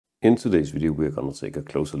In today's video, we're going to take a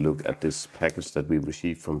closer look at this package that we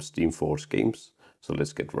received from Steamforged Games. So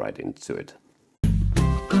let's get right into it.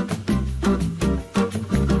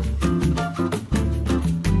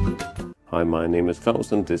 Hi, my name is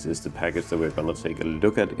Klaus and this is the package that we're going to take a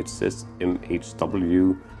look at. It says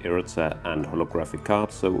MHW, Errata and Holographic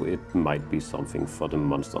Cards, so it might be something for the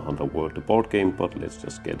Monster Hunter World, the board game, but let's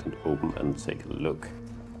just get it open and take a look.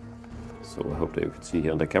 So I hope that you can see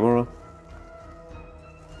here on the camera.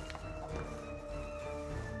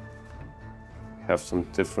 Have some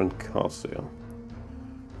different cards here.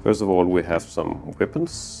 First of all, we have some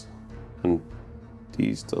weapons, and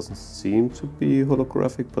these doesn't seem to be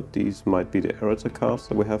holographic, but these might be the Errata cards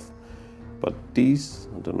that we have. But these,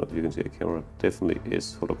 I don't know if you can see a camera, definitely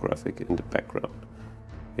is holographic in the background.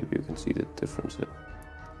 Maybe you can see the difference here.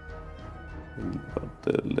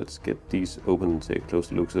 But let's get these open and take a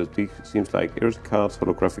closer look. So these seems like Errata cards,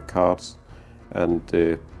 holographic cards,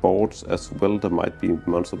 and boards as well. There might be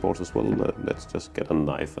monster boards as well. Let's just get a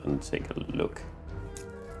knife and take a look.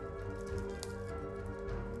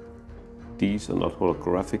 These are not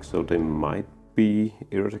holographic, so they might be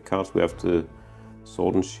Errata cards. We have the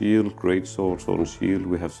sword and shield, great sword, sword and shield.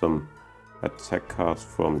 We have some attack cards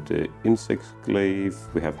from the insect glaive.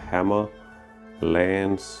 We have hammer,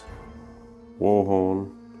 lance,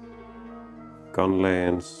 warhorn, gun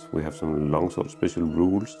lance. We have some longsword special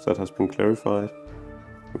rules that has been clarified.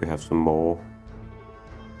 We have some more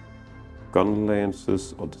gun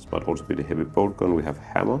lances, or this might also be the heavy bolt gun. We have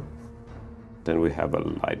hammer. Then we have a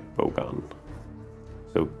light bow gun.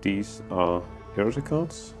 So these are Errata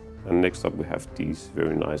cards. And next up we have these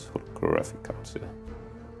very nice holographic cards here.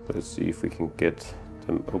 So let's see if we can get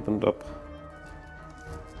them opened up.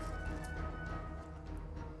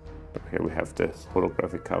 Here we have the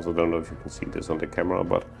holographic cards. I don't know if you can see this on the camera,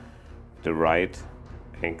 but the right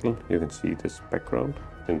angle you can see this background.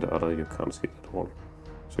 In the other you can't see it at all.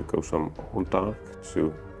 So it goes from all dark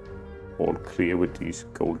to all clear with these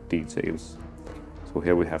gold details. So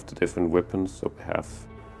here we have the different weapons. So we have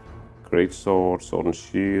great sword, sword and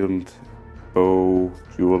shield, bow,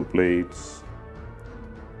 dual blades,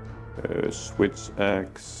 switch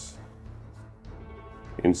axe,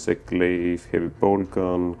 insect glaive, heavy bolt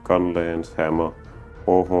gun, gun lance, hammer,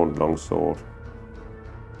 warhorn, longsword,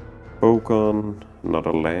 bow gun,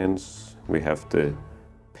 another lance. We have the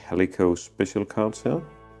Palico special cards here.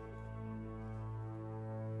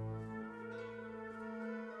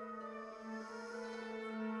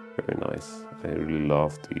 Very nice. I really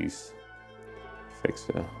love these effects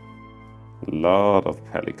here. A lot of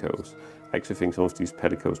Palicos. I actually think some of these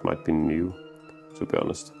Palicos might be new, to be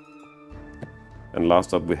honest. And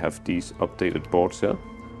last up we have these updated boards here.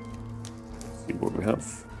 Let's see what we have.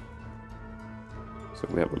 So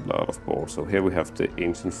we have a lot of boards. So here we have the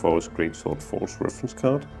Ancient Forest Greatsword Force reference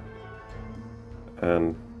card.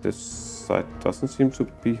 And this side doesn't seem to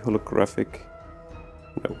be holographic.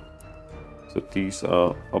 No. So these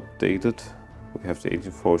are updated. We have the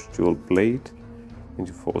Ancient Forest Dual Blade,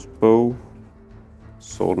 Ancient Forest Bow,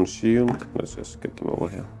 Sword and Shield. Let's just get them over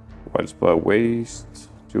here. Wildspire Waste,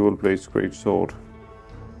 Dual Blades Greatsword,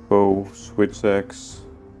 Bow, Switch Axe,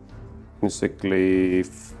 Insect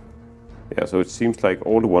Glaive. Yeah, so it seems like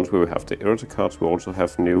all the ones where we have the Errata cards, we also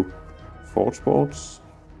have new forge boards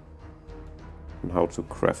and how to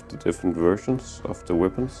craft the different versions of the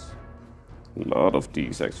weapons. A lot of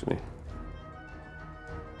these actually.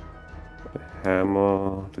 The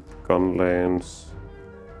hammer, the gun lance,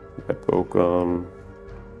 the bow gun,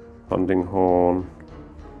 hunting horn.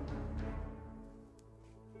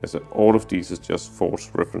 So all of these is just forged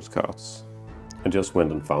reference cards. I just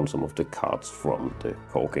went and found some of the cards from the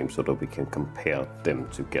core game so that we can compare them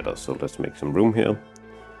together. So let's make some room here.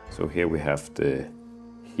 So here we have the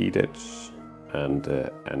Heat Edge and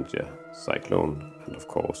Anja Cyclone, and of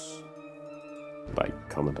course, like,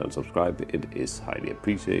 comment and subscribe. It is highly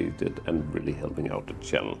appreciated and really helping out the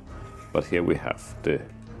channel. But here we have the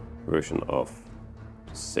version of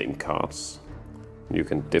the same cards. You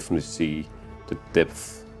can definitely see the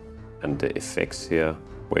depth and the effects here,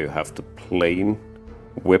 where you have the plain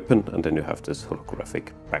weapon and then you have this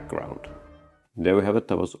holographic background. There we have it.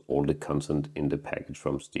 That was all the content in the package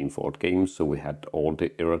from Steamforged Games. So we had all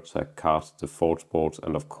the Errata cards, the forge boards,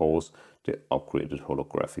 and of course the upgraded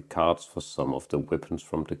holographic cards for some of the weapons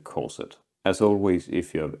from the core set. As always,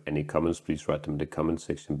 if you have any comments, please write them in the comment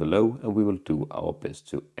section below and we will do our best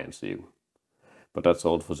to answer you. But that's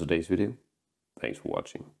all for today's video. Thanks for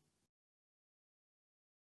watching.